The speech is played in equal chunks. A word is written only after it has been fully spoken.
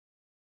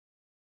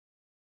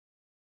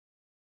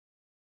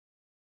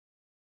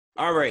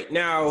All right,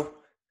 now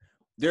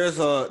there's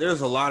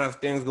a lot of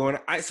things going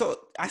on. I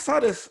saw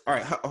this. All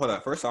right, hold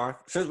on. First off,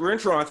 since we're in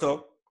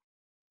Toronto,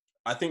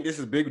 I think this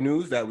is big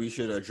news that we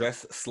should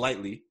address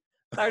slightly.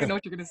 I already know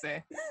what you're gonna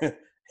say.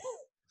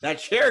 That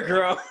chair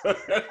girl. I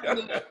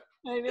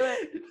knew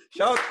it.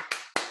 Shout.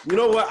 You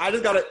know what? I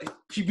just gotta.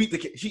 She beat the.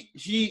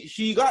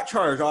 She got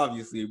charged,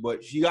 obviously,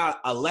 but she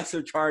got a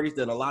lesser charge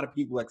than a lot of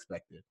people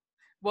expected.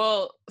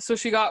 Well, so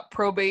she got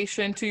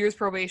probation, 2 years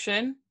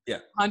probation. Yeah.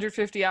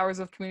 150 hours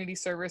of community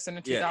service and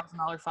a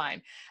 $2,000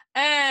 fine.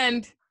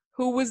 And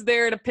who was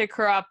there to pick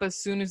her up as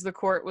soon as the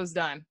court was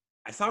done?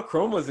 I saw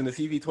Chromazz in the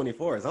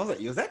CV24s. I was like,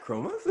 was that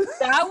Chromazz?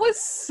 That was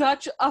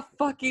such a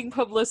fucking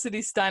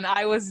publicity stunt.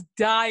 I was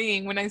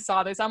dying when I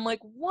saw this. I'm like,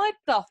 what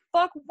the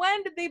fuck?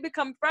 When did they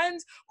become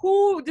friends?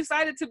 Who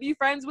decided to be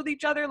friends with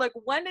each other? Like,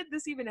 when did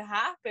this even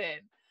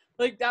happen?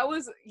 Like, that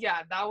was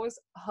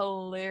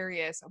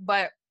hilarious.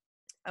 But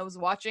I was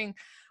watching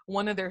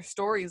one of their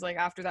stories, like,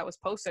 after that was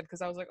posted,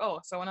 because I was like, oh,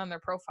 so I went on their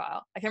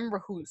profile. I can't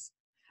remember whose.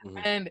 Mm-hmm.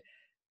 And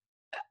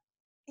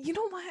you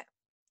know what?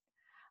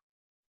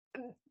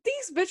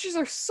 These bitches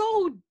are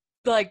so,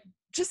 like,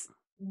 just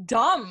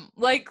dumb.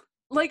 Like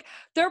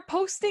they're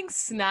posting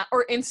Snap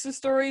or Insta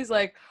stories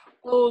like,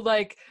 oh,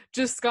 like,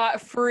 just got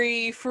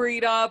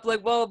freed up,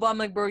 like, blah, blah, blah. I'm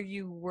like, bro,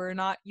 you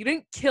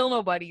didn't kill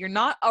nobody. You're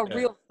not a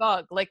real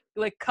thug. Like,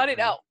 cut it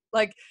out.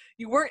 Like,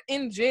 you weren't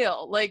in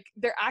jail. Like,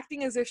 they're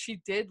acting as if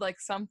she did, like,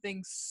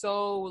 something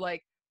so,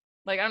 like,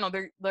 I don't know,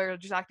 they're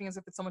just acting as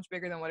if it's so much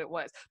bigger than what it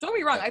was. Don't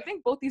get me wrong, I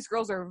think both these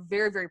girls are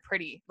very, very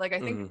pretty. Like,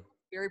 I think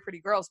very pretty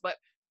girls, but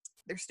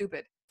they're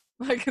stupid.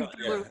 Like, yeah,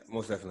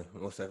 most definitely.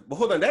 But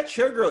hold on, that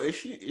chair girl, is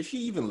she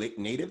even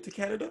native to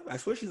Canada? I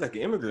swear she's like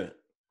an immigrant.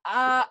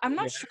 I'm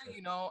not sure,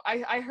 you know.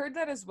 I heard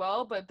that as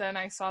well, but then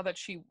I saw that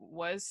she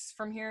was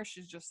from here.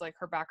 She's just, like,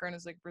 her background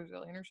is, like,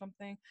 Brazilian or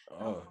something. Oh.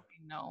 I don't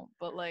fucking know,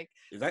 but, like,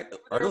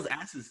 are those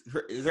asses?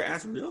 Is her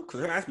ass real? Because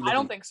her ass be looking... I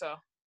don't think so.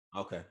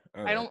 Okay.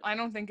 Right. I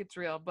don't think it's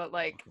real, but,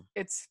 like,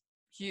 it's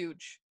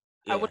huge.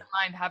 Yeah. I wouldn't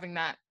mind having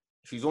that.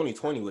 She's only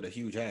 20 with a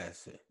huge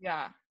ass.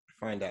 Yeah.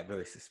 I find that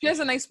very suspicious. She has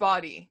a nice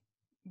body,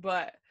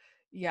 but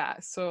yeah.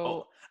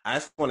 So I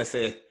just want to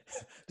say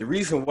the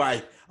reason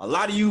why a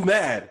lot of you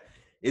mad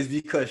is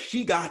because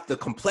she got the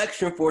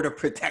complexion for the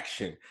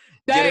protection.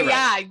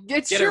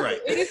 It's true.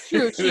 It is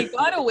true. She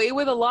got away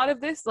with a lot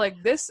of this.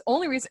 Like, this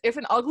only reason, if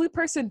an ugly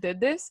person did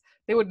this,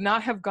 they would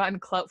not have gotten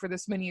clout for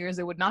this many years.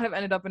 They would not have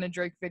ended up in a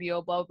Drake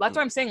video, blah, blah. That's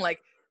what I'm saying. Like,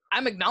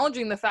 I'm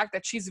acknowledging the fact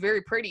that she's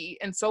very pretty,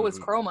 and so is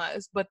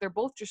Chromazz, but they're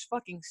both just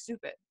fucking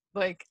stupid.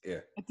 Like,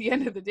 at the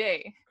end of the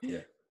day.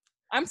 Yeah.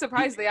 I'm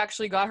surprised they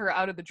actually got her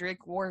out of the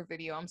Drake War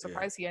video. I'm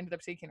surprised he ended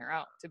up taking her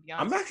out, to be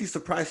honest. I'm actually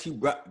surprised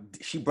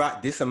she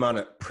brought this amount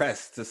of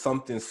press to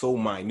something so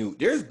minute.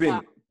 There's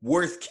been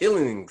worse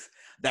killings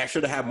that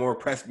should have had more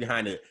press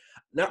behind it.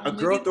 Now, a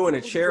girl throwing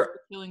a chair.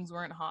 Killings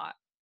weren't hot.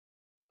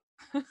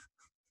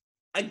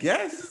 I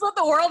guess. This is what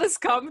the world has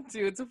come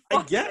to.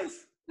 I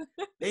guess.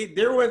 They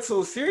went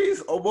so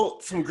serious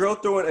about some girl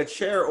throwing a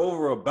chair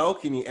over a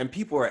balcony and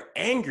people are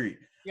angry.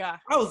 Yeah.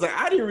 I was like,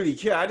 I didn't really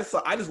care. I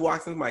just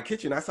walked into my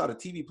kitchen. I saw the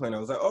TV playing. I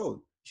was like,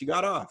 oh, she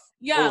got off.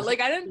 Yeah, like,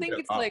 I didn't think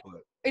it's like,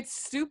 it's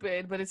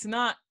stupid, but it's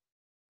not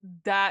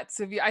that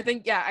severe. I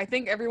think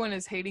everyone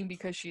is hating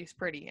because she's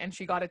pretty, and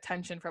she got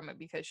attention from it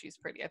because she's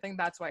pretty. I think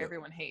that's why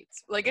everyone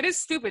hates. Like, it is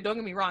stupid, don't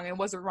get me wrong. It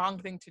was a wrong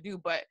thing to do,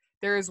 but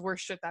there is worse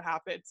shit that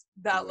happens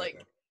that,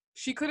 like,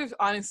 she could have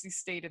honestly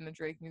stayed in the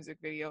Drake music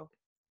video.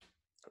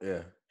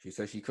 Yeah, she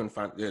said she couldn't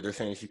find. Yeah, they're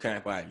saying she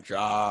can't find a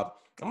job.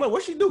 I'm like,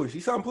 what's she doing? She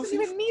selling pussy? She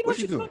doesn't even need one.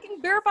 She's fucking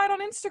verified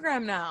on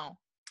Instagram now.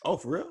 Oh,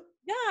 for real?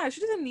 Yeah, she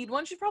doesn't need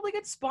one. She probably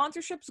gets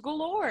sponsorships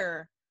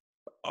galore.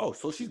 Oh,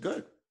 so she's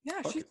good.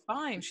 Yeah, she's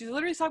fine. She's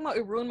literally talking about,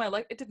 it ruined my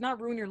life. It did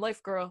not ruin your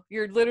life, girl.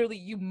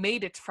 You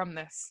made it from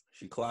this.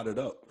 She clotted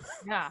up.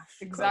 Yeah,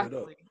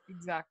 exactly.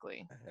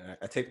 Exactly.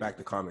 I take back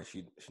the comment.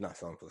 She's not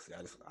selling pussy.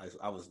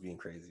 I was being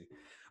crazy.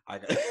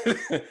 I'd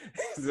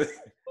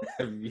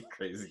be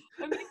crazy.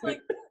 I mean,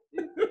 like,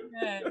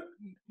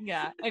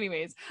 yeah.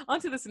 Anyways, on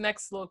to this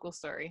next local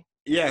story.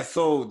 Yeah,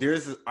 so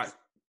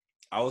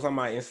I was on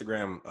my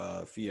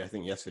Instagram feed, I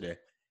think yesterday,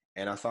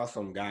 and I saw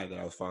some guy that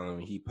I was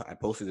following. I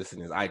posted this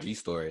in his IG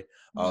story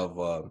of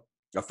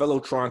a fellow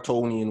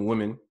Torontonian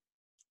woman.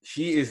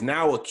 She is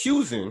now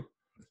accusing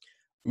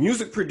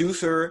music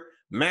producer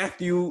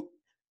Matthew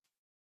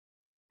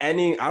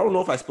Anning. I don't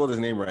know if I spelled his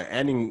name right.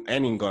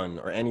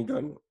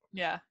 Anningun.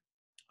 Yeah.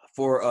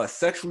 For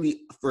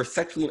sexually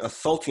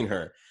assaulting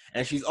her,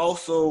 and she's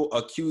also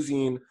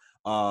accusing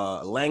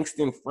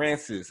Langston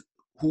Francis,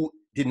 who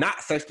did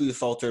not sexually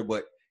assault her,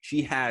 but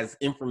she has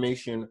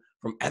information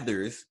from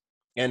others,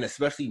 and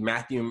especially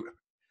Matthew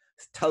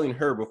telling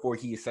her before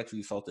he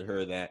sexually assaulted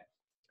her that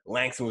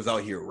Langston was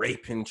out here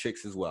raping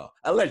chicks as well.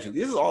 Allegedly.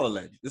 This is all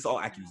alleged. This is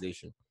all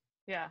accusation.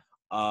 Yeah.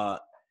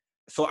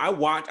 So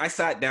I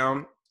sat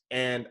down,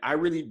 and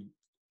I'm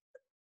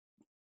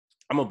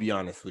gonna be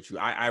honest with you.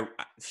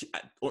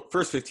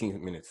 First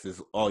 15 minutes is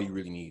all you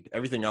really need.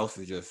 Everything else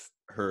is just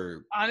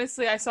her.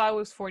 Honestly, I saw it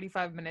was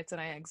 45 minutes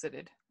and I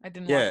exited. I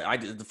didn't watch. Yeah, I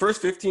did the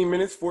first 15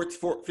 minutes,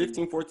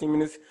 14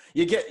 minutes.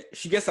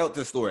 She gets out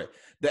the story.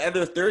 The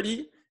other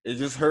 30 is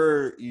just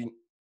her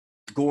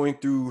going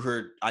through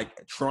her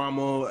like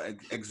trauma,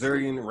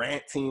 exerting,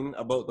 ranting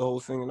about the whole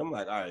thing. And I'm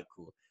like, all right,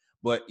 cool.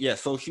 But yeah,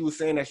 so she was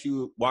saying that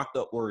she walked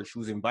up or she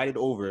was invited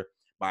over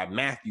by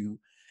Matthew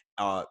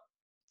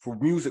for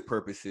music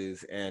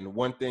purposes. And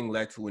one thing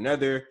led to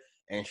another.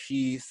 And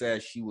she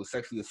said she was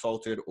sexually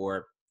assaulted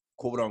or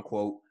quote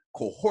unquote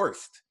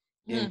coerced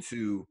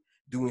into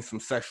doing some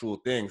sexual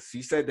things.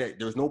 She said that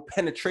there's no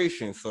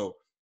penetration. So,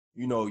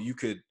 you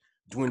could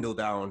dwindle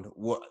down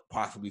what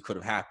possibly could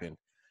have happened.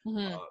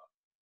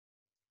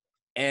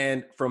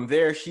 And from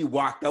there, she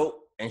walked out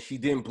and she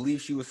didn't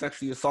believe she was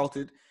sexually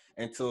assaulted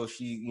until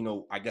she,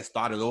 I guess,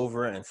 thought it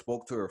over and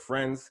spoke to her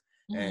friends.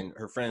 And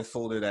her friends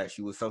told her that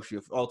she was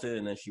sexually assaulted.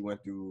 And then she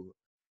went through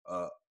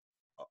a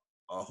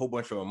whole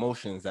bunch of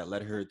emotions that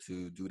led her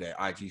to do that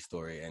IG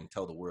story and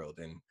tell the world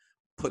and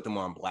put them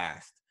on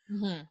blast.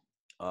 And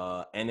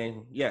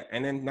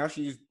then now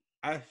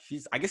I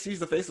guess she's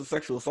the face of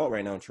sexual assault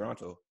right now in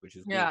Toronto, which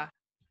is Yeah. Cool.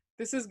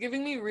 This is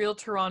giving me real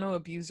Toronto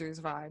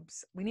abusers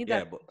vibes. We need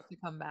that to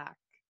come back.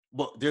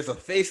 But there's a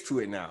face to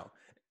it now.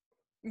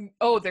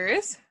 Oh, there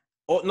is?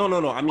 Oh, no.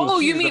 I mean,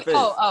 you mean, the face.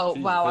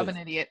 Wow, I'm an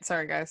idiot.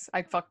 Sorry, guys.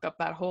 I fucked up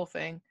that whole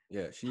thing.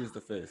 Yeah, she is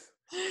the face.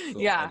 So,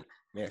 yeah.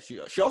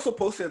 She also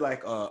posted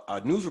like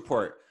a news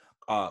report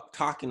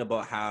talking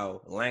about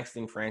how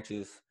Langston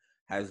Francis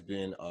has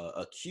been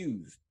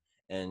accused.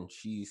 And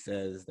she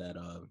says that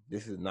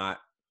this is not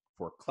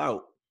for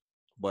clout,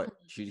 but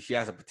she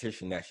has a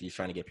petition that she's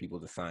trying to get people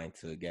to sign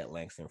to get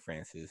Langston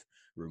Francis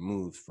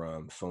removed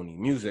from Sony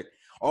Music.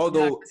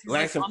 Although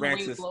Langston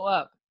Francis blow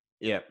up.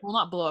 Yeah. Well,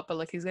 not blow up, but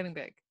like he's getting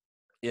big.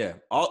 Yeah.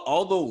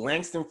 Although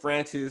Langston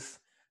Francis,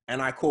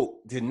 and I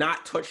quote, did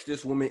not touch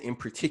this woman in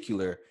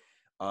particular,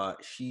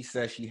 she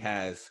says she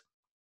has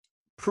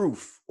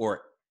proof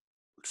or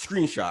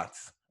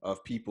screenshots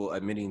of people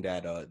admitting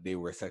that they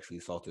were sexually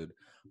assaulted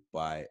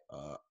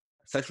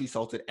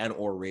and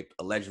or raped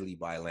allegedly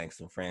by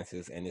Langston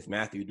Francis. And this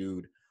Matthew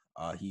dude,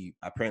 he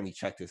apparently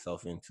checked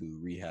himself into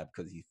rehab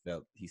because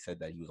he said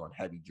that he was on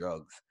heavy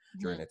drugs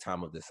during the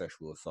time of the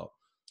sexual assault.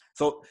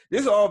 So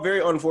this is all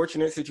very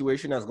unfortunate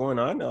situation that's going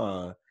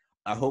on.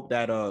 I hope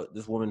that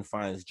this woman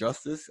finds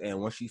justice, and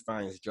once she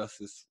finds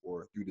justice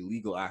or through the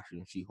legal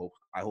action,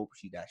 I hope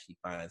she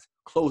finds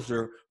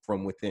closure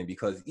from within.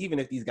 Because even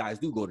if these guys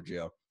do go to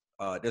jail,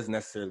 it doesn't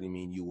necessarily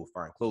mean you will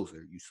find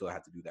closure. You still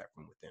have to do that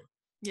from within.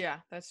 Yeah,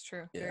 that's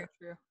true. Yeah. Very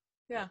true.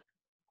 Yeah.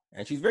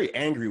 And she's very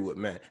angry with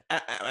men.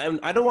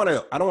 I don't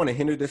want to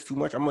hinder this too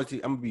much. I'm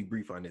gonna be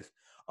brief on this.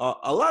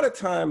 A lot of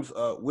times,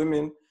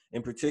 women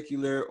in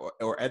particular,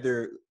 or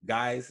other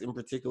guys in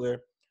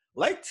particular,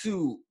 like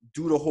to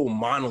do the whole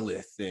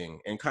monolith thing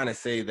and kind of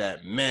say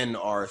that men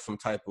are some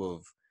type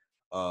of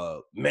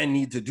men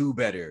need to do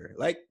better.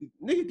 Like,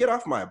 nigga, get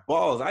off my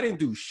balls. I didn't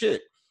do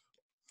shit.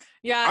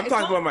 Yeah, I'm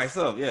talking about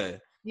myself. Yeah.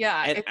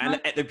 Yeah,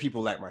 and other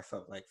people like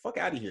myself, like, fuck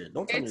out of here.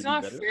 Don't tell me to do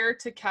better. It's not fair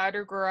to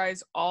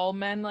categorize all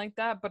men like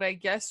that, but I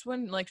guess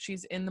when like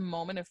she's in the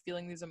moment of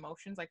feeling these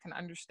emotions, I can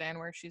understand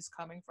where she's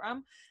coming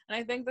from. And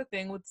I think the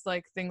thing with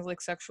like things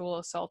like sexual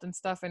assault and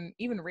stuff, and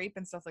even rape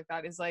and stuff like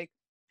that, is like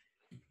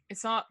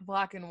it's not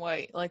black and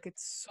white. Like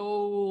it's so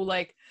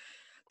like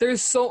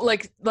there's so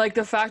like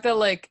the fact that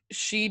like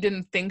she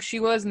didn't think she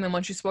was, and then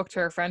when she spoke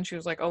to her friend, she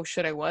was like, oh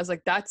shit, I was.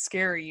 Like that's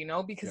scary,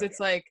 because it's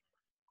like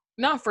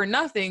not for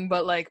nothing,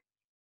 but like,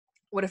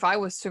 what if I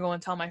was to go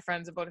and tell my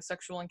friends about a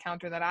sexual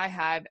encounter that I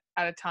had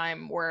at a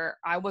time where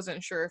I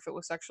wasn't sure if it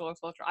was sexual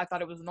assault? I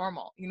thought it was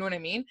normal. You know what I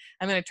mean?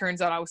 And then it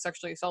turns out I was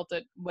sexually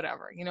assaulted,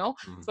 whatever,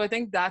 So I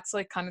think that's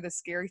like kind of the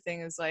scary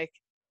thing is like,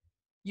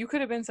 you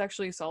could have been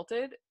sexually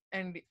assaulted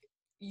and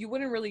you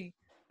wouldn't really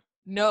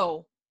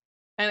know.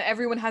 And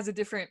everyone has a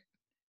different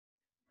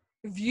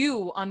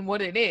view on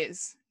what it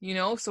is,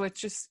 So it's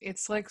just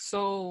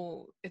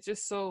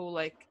so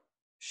like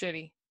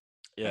shitty.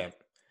 Yeah.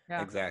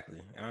 Yeah.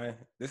 Exactly.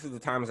 This is the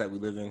times that we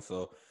live in,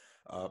 so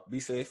be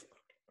safe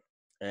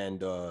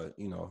and do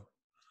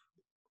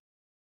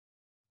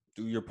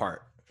your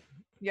part.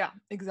 Yeah,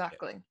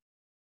 exactly.